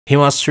Hey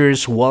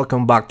masters,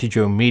 welcome back to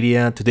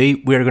JoanMedia. Today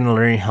we are going to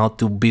learn how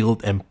to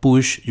build and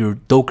push your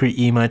Docker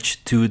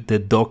image to the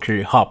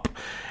Docker Hub.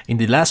 In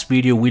the last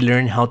video we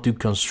learned how to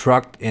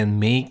construct and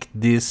make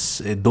this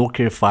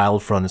Docker file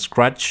from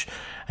scratch.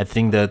 I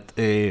think that,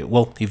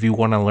 well, if you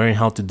want to learn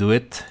how to do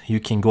it,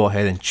 you can go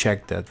ahead and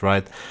check that,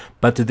 right?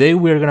 But today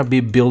we're going to be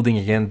building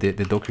again the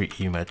Docker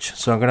image.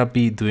 So I'm going to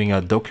be doing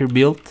a Docker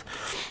build.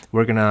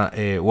 We're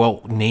gonna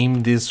well,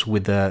 name this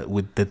with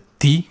the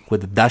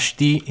dash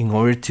T in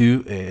order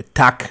to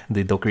tag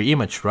the Docker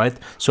image, right?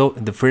 So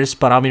the first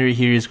parameter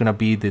here is gonna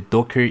be the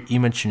Docker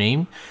image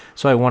name.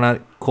 So I wanna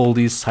call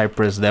this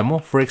CYPRESS demo,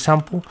 for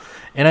example,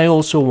 and I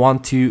also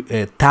want to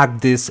tag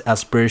this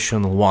as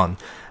version 1.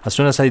 As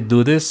soon as I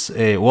do this,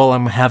 well,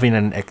 I'm having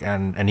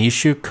an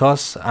issue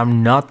because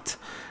I'm not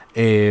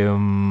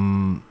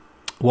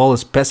well,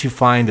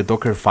 specifying the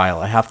Docker file.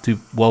 I have to,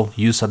 well,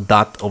 use a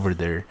dot over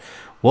there.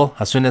 Well,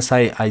 as soon as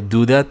I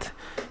do that,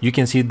 you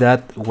can see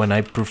that when I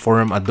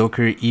perform a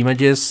Docker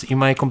images in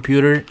my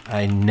computer,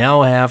 I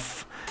now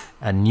have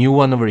a new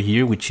one over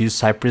here, which is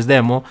CYPRESS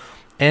demo.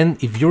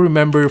 And if you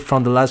remember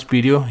from the last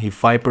video,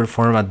 if I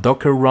perform a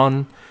Docker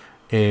run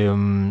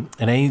and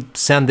I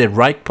send the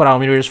right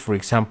parameters, for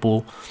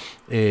example,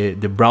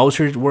 the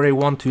browser where I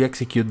want to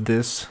execute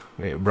this,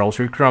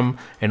 browser Chrome,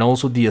 and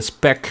also the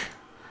spec,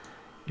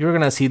 you're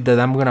gonna see that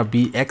I'm gonna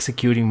be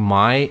executing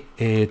my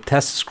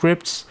test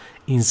scripts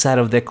inside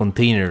of the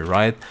container,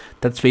 right?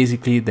 That's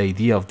basically the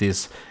idea of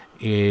this.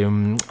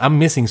 I'm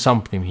missing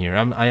something here.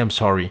 I am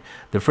sorry.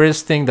 The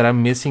first thing that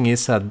I'm missing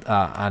is an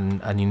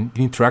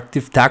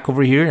interactive tag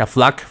over here, a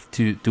flag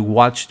to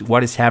watch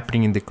what is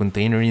happening in the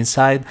container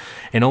inside.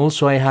 And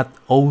also I had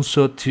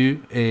also to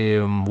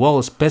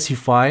well,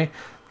 specify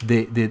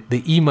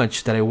the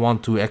image that I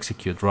want to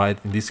execute, right?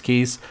 In this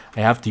case,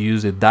 I have to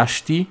use the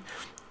dash T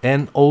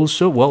and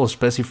also, well,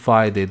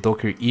 specify the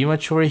Docker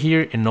image over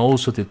here and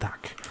also the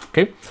tag.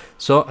 Okay,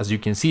 so as you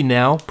can see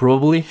now,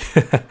 probably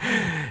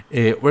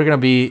we're gonna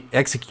be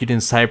executing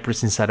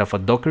CYPRESS inside of a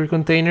Docker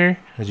container.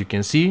 As you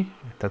can see,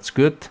 that's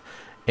good.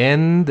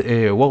 And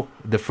well,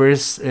 the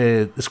first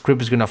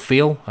script is gonna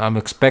fail. I'm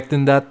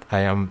expecting that.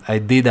 I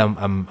did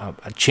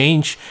a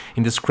change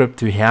in the script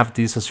to have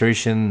this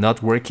assertion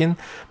not working,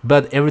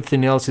 but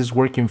everything else is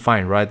working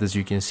fine, right? As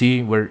you can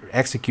see, we're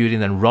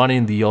executing and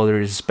running the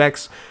other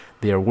specs.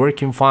 They are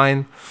working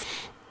fine.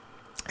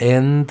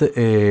 And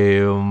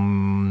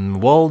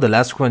well, the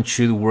last one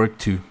should work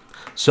too.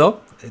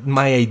 So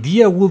my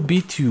idea would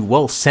be to,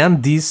 well,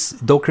 send this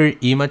Docker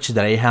image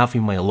that I have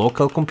in my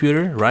local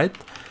computer, right,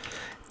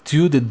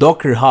 to the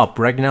Docker Hub.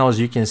 Right now, as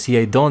you can see,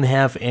 I don't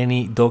have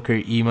any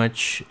Docker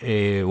image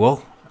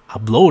well,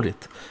 uploaded,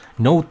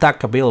 no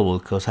tag available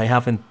because I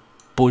haven't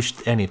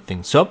pushed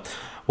anything. So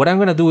what I'm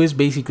gonna do is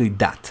basically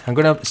that I'm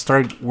gonna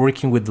start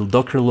working with the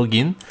Docker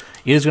login.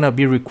 It is gonna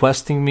be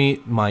requesting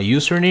me my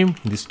username.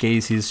 In this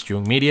case is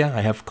JoanMedia.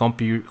 I have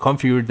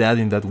configured that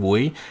in that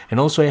way, and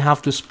also I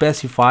have to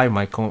specify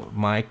my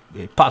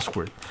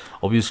password.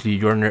 Obviously,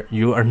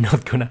 you are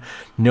not gonna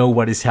know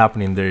what is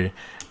happening there.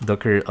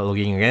 Docker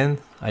login again.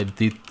 I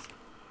did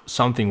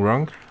something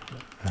wrong.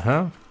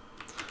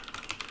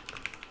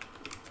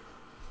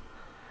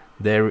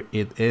 There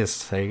it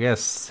is. I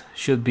guess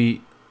should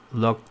be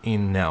logged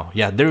in now.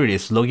 Yeah, there it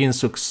is. Login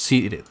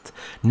succeeded.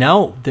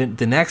 Now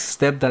the next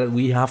step that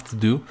we have to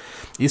do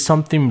is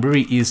something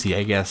very easy,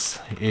 I guess.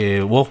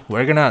 Well,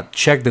 we're gonna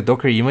check the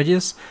Docker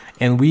images,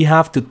 and we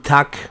have to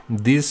tag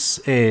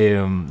this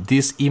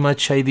this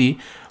image ID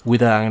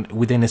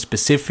within a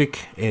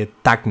specific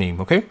tag name.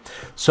 Okay,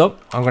 so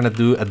I'm gonna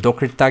do a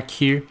Docker tag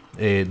here.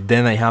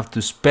 Then I have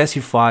to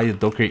specify the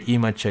Docker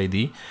image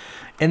ID.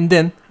 And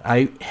then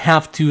I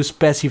have to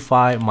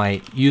specify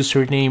my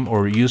username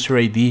or user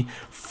ID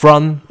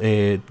from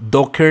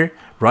Docker,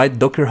 right?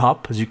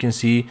 DOCKERHUB, as you can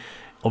see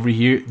over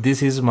here,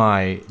 this is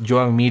my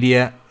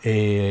JoanMedia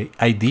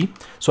ID.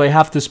 So I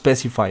have to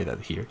specify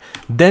that here.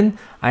 Then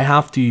I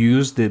have to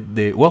use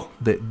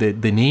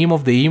the name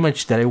of the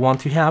image that I want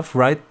to have,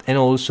 right? And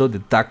also the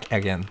tag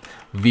again,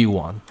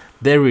 v1.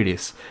 There it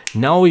is.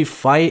 Now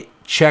if I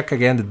check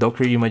again the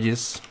Docker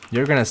images,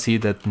 you're gonna see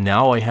that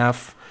now I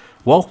have,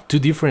 well, two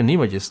different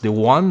images. The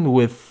one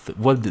with,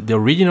 well, the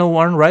original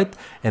one, right?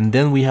 And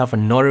then we have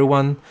another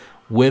one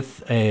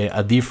with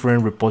a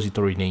different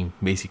repository name,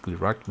 basically,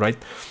 right?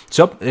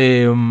 So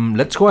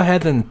let's go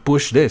ahead and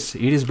push this.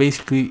 It is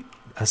basically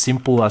as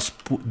simple as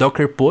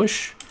Docker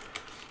push.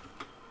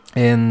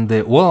 And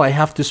well, I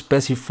have to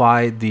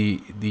specify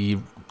the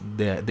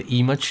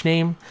image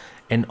name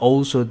and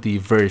also the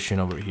version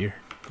over here.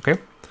 Okay,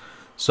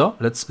 so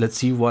let's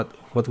see what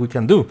we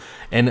can do.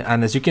 And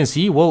as you can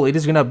see, well, it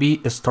is gonna be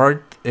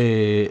start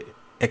sending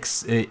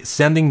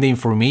the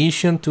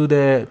information to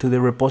the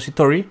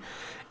repository.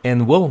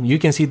 And well, you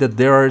can see that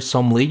there are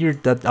some layers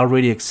that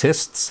already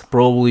exists.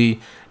 Probably,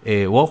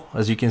 well,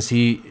 as you can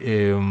see,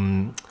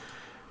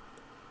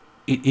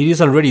 it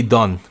is already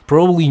done.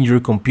 Probably in your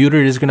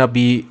computer is gonna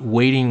be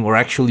waiting, or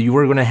actually you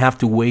are gonna have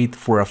to wait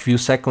for a few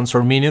seconds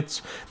or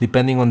minutes,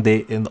 depending on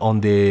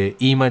the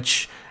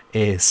image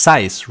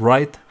size,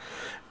 right?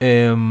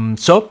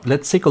 So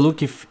let's take a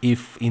look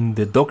if in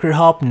the Docker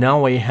Hub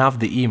now I have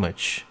the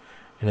image.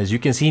 And as you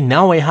can see,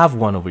 now I have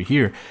one over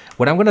here.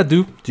 What I'm gonna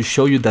do to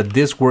show you that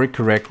this worked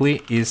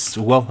correctly is,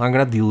 well, I'm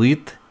gonna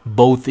delete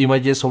both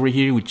images over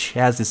here, which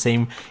has the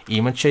same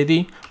image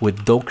ID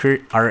with Docker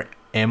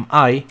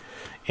RMI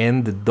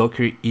and the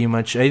Docker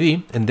image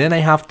ID. And then I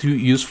have to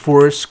use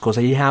force because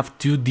I have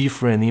two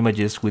different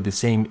images with the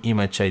same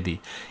image ID.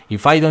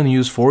 If I don't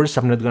use force,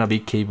 I'm not gonna be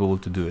capable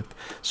to do it.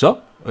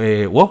 So,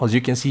 well, as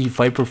you can see,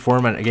 if I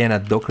perform again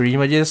at Docker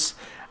images,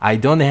 I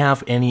don't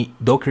have any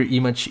Docker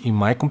image in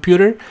my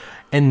computer.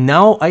 And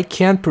now I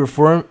can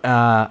perform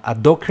a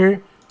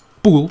Docker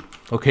pull,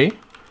 okay?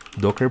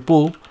 Docker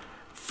pull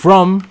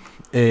from,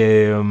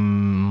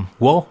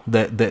 well,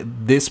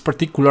 this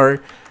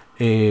particular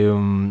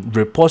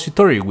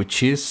repository,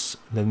 which is,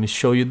 let me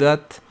show you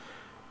that,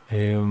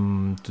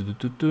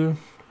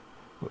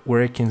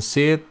 where I can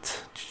see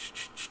it.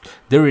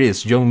 There it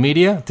is,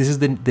 JoanMedia. This is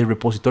the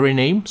repository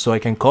name, so I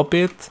can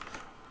copy it,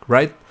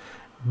 right?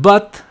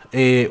 But,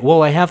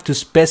 well, I have to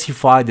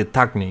specify the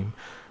tag name.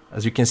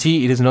 As you can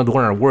see, it is not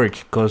gonna work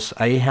because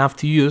I have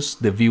to use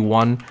the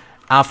v1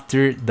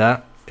 after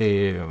the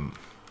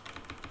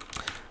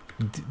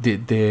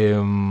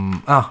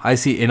I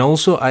see. And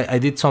also I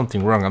did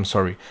something wrong. I'm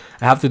sorry.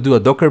 I have to do a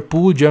Docker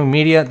pull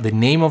JoanMedia, the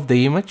name of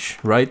the image,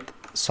 right?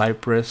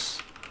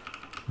 CYPRESS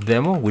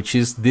demo, which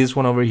is this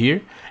one over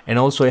here. And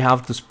also I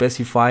have to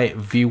specify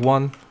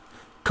v1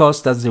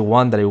 because that's the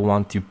one that I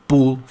want to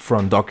pull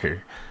from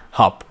Docker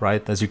Hub,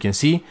 right? As you can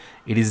see,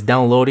 it is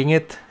downloading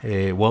it.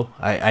 Well,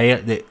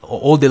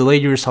 all the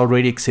layers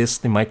already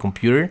exist in my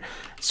computer.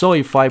 So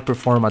if I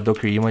perform a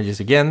Docker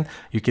images again,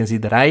 you can see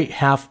that I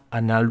have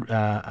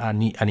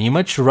an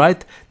image,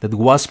 right, that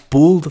was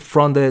pulled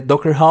from the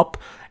Docker Hub,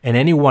 and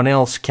anyone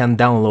else can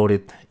download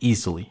it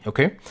easily.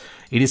 Okay,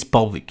 it is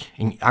public,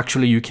 and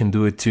actually you can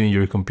do it too in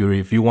your computer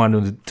if you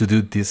want to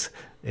do this.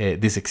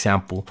 This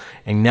example.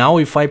 And now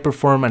if I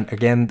perform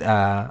again,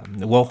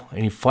 well,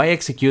 and if I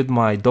execute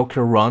my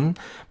Docker run,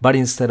 but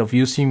instead of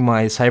using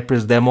my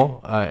CYPRESS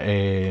demo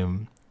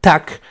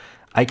tag,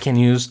 I can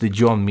use the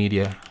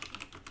JoanMedia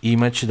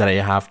image that I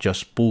have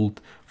just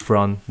pulled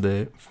from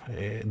the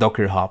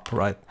Docker Hub,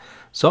 right?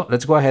 So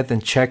let's go ahead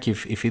and check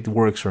if it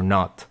works or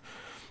not.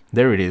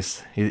 There it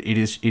is. It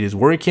is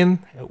working.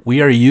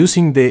 We are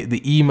using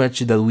the image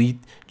that we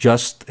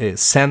just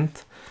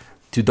sent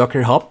to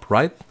Docker Hub,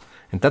 right?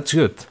 And that's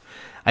good.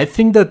 I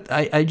think that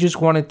I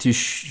just wanted to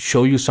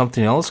show you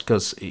something else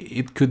because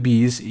it could be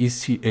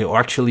easy or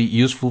actually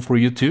useful for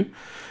you too.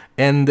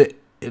 And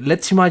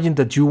let's imagine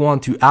that you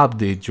want to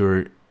update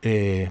your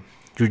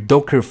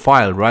Docker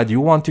file, right?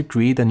 You want to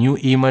create a new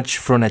image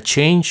from a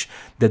change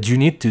that you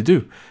need to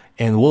do.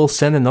 And we'll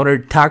send another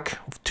tag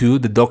to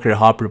the Docker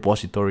Hub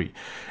repository.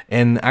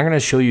 And I'm going to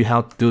show you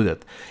how to do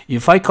that.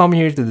 If I come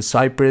here to the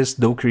CYPRESS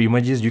Docker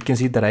images, you can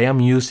see that I am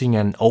using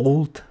an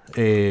old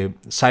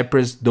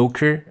CYPRESS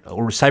Docker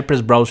or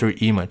CYPRESS browser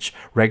image.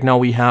 Right now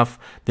we have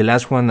the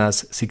last one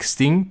as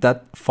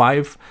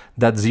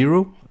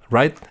 16.5.0,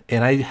 right?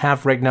 And I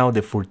have right now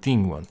the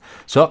 14 one.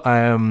 So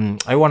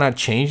I want to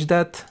change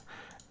that.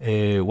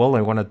 Well,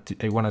 I want to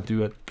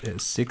do it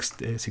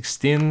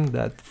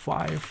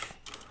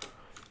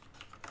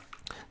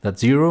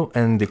 16.5.0,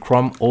 and the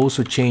Chrome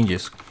also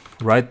changes.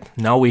 Right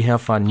now we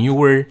have a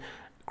newer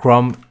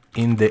Chrome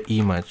in the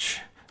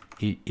image.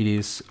 It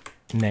is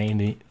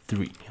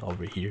 93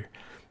 over here.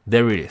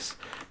 There it is.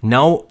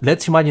 Now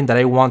let's imagine that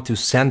I want to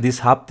send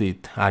this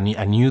update,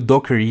 a new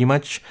Docker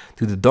image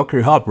to the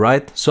Docker Hub,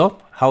 right? So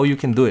how you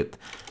can do it?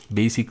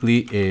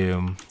 Basically,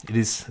 it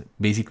is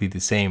basically the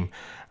same.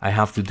 I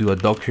have to do a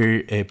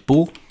Docker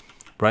pull,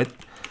 right?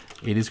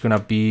 It is gonna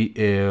be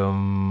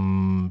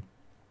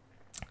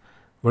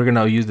we're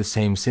gonna use the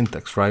same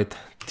syntax, right?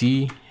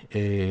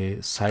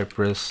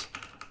 CYPRESS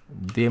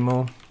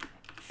demo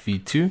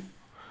v2,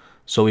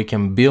 so we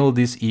can build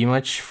this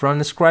image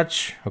from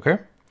scratch. Okay,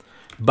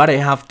 but I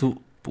have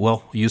to,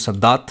 well, use a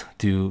dot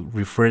to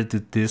refer to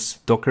this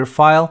Docker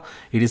file.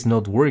 It is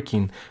not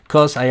working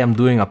because I am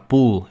doing a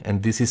pull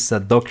and this is a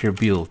Docker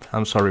build.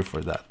 I'm sorry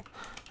for that.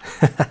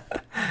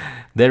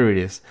 There it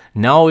is.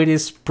 Now it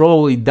is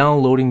probably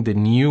downloading the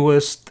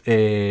newest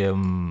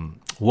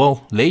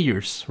well,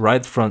 layers,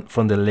 right,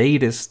 from the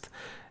latest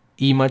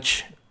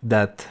image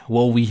that,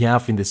 well, we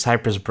have in the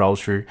CYPRESS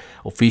browser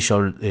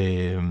official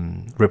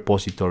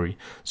repository.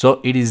 So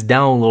it is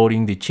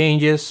downloading the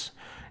changes,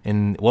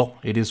 and well,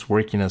 it is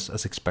working as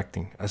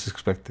expected.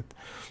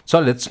 So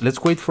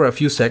let's wait for a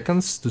few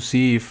seconds to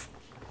see if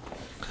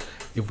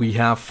we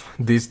have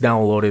this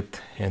downloaded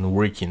and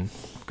working.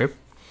 Okay,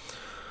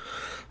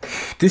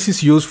 this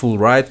is useful,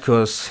 right?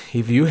 Because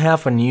if you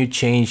have a new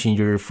change in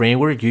your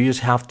framework, you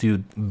just have to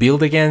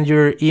build again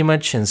your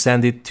image and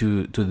send it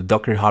to the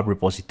Docker Hub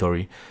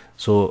repository,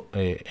 so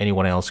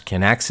anyone else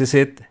can access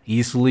it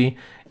easily,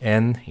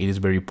 and it is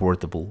very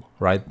portable,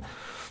 right?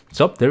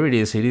 So there it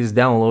is. It is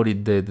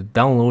downloaded,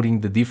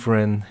 downloading the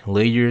different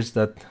layers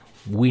that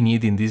we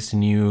need in this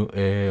new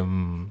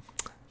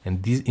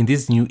in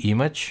this new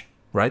image,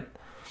 right?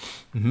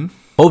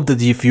 Hope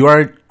that if you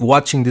are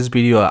watching this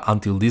video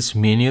until this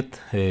minute,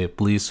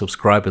 please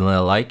subscribe and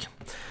like.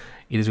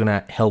 It is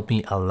gonna help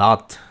me a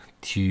lot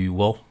to,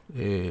 well,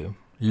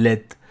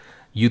 let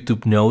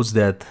YouTube knows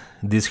that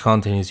this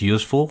content is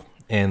useful,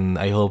 and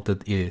I hope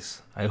that it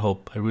is. I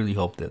really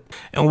hope that.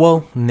 And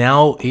well,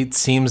 now it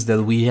seems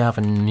that we have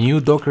a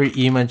new Docker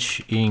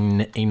image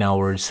in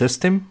our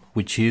system,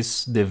 which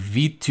is the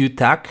v2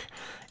 tag.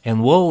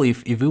 And well,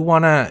 if we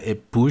wanna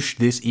push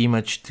this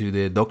image to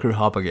the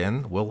DockerHub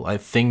again, well, I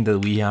think that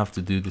we have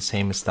to do the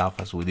same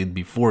stuff as we did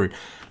before.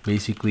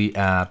 Basically,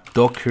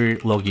 Docker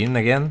login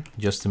again,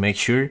 just to make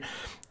sure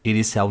it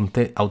is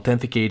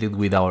authenticated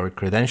with our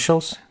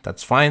credentials.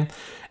 That's fine.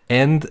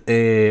 And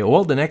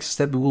well, the next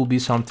step will be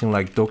something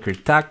like Docker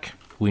tag.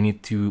 We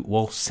need to,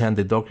 well, send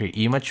the Docker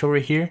image over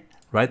here,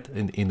 right,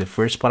 in the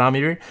first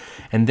parameter.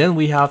 And then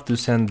we have to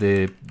send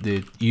the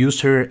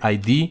user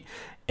ID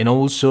and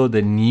also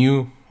the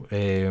new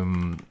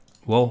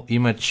well,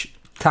 image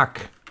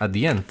tag at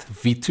the end,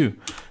 v2.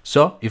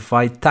 So if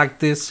I tag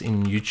this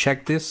and you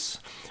check this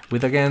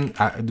with, again,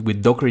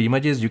 with Docker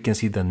images, you can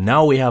see that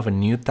now we have a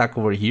new tag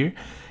over here.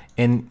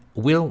 And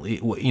well,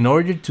 in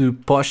order to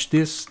push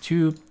this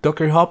to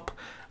DockerHub,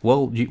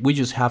 well, we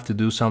just have to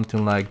do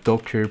something like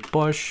Docker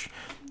push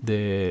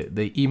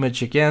the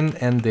image again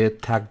and the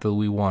tag that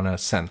we want to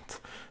send.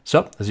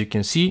 So as you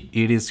can see,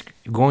 it is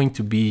going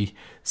to be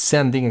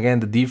sending again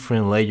the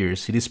different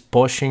layers. It is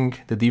pushing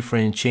the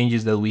different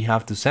changes that we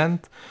have to send.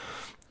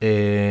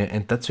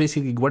 And that's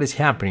basically what is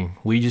happening.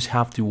 We just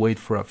have to wait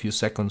for a few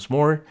seconds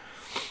more.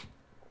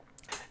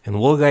 And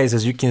well, guys,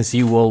 as you can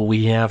see, well,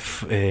 we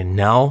have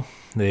now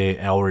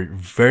our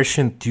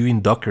version 2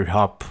 in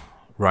DockerHub,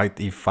 right?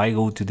 If I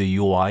go to the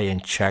UI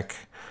and check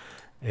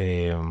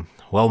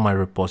well, my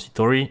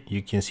repository,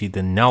 you can see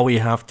that now we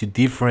have 2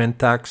 different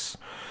tags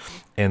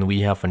and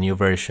we have a new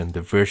version,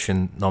 the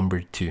version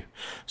number 2.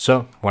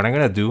 So what I'm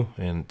gonna do,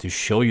 and to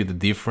show you the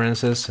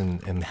differences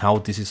and how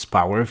this is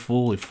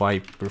powerful, if I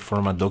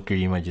perform a Docker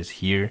images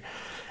here,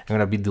 I'm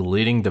gonna be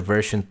deleting the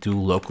version 2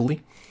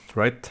 locally,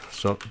 right?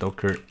 So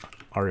Docker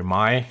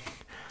RMI,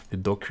 the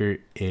Docker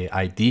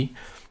ID,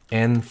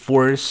 and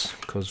force,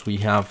 because we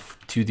have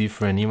 2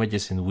 different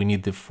images and we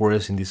need the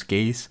force in this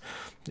case.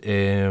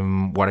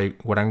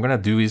 What I'm gonna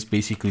do is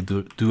basically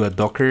do a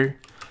Docker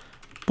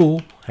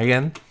pull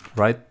again,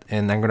 right?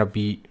 And I'm gonna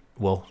be,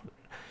 well,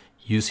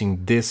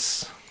 using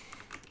this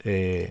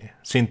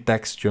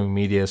syntax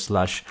JoanMedia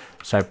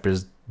 /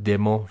 CYPRESS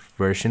demo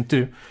version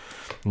 2.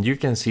 And you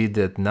can see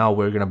that now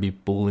we're gonna be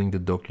pulling the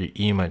Docker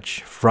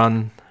image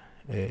from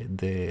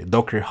the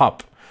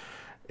DockerHub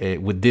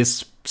with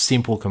this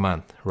simple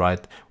command,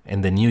 right?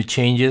 And the new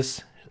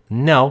changes.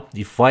 Now,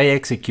 if I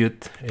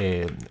execute,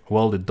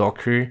 well, the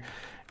Docker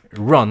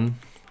run,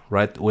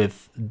 right,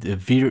 with the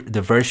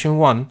version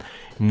 1,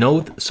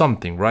 note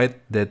something, right,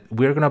 that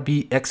we're gonna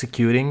be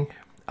executing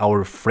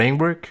our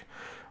framework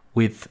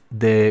with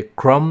the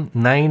Chrome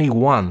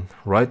 91,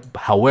 right?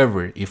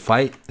 However, if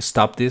I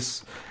stop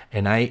this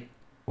and I,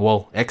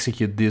 well,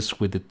 execute this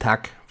with the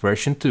tag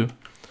version 2,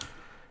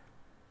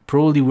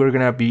 probably we're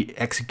gonna be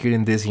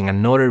executing this in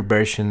another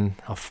version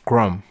of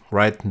Chrome,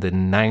 right? The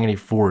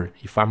 94,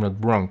 if I'm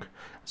not wrong,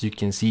 as you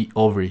can see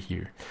over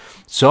here.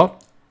 So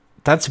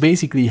that's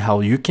basically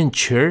how you can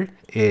share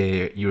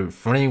your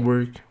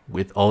framework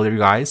with other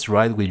guys,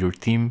 right? With your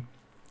team,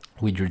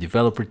 with your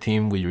developer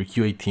team, with your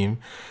QA team,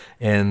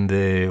 and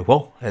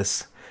well,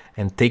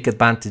 and take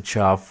advantage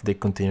of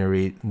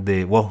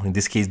the well, in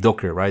this case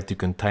Docker, right? To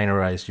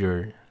containerize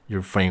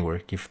your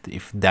framework,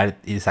 if that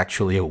is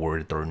actually a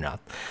word or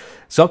not.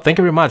 So thank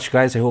you very much,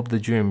 guys. I hope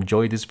that you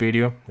enjoyed this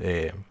video.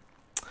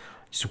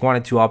 Just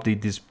wanted to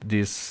update this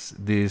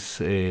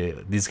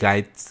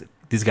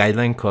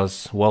guideline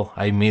because, well,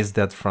 I missed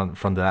that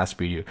from the last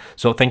video.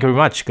 So thank you very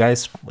much,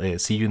 guys.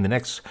 See you in the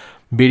next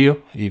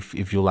video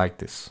if you like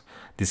this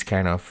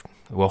kind of,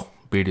 well,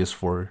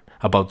 videos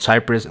about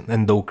Cypress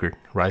and Docker,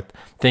 right?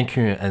 Thank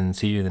you and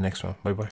see you in the next one. Bye bye.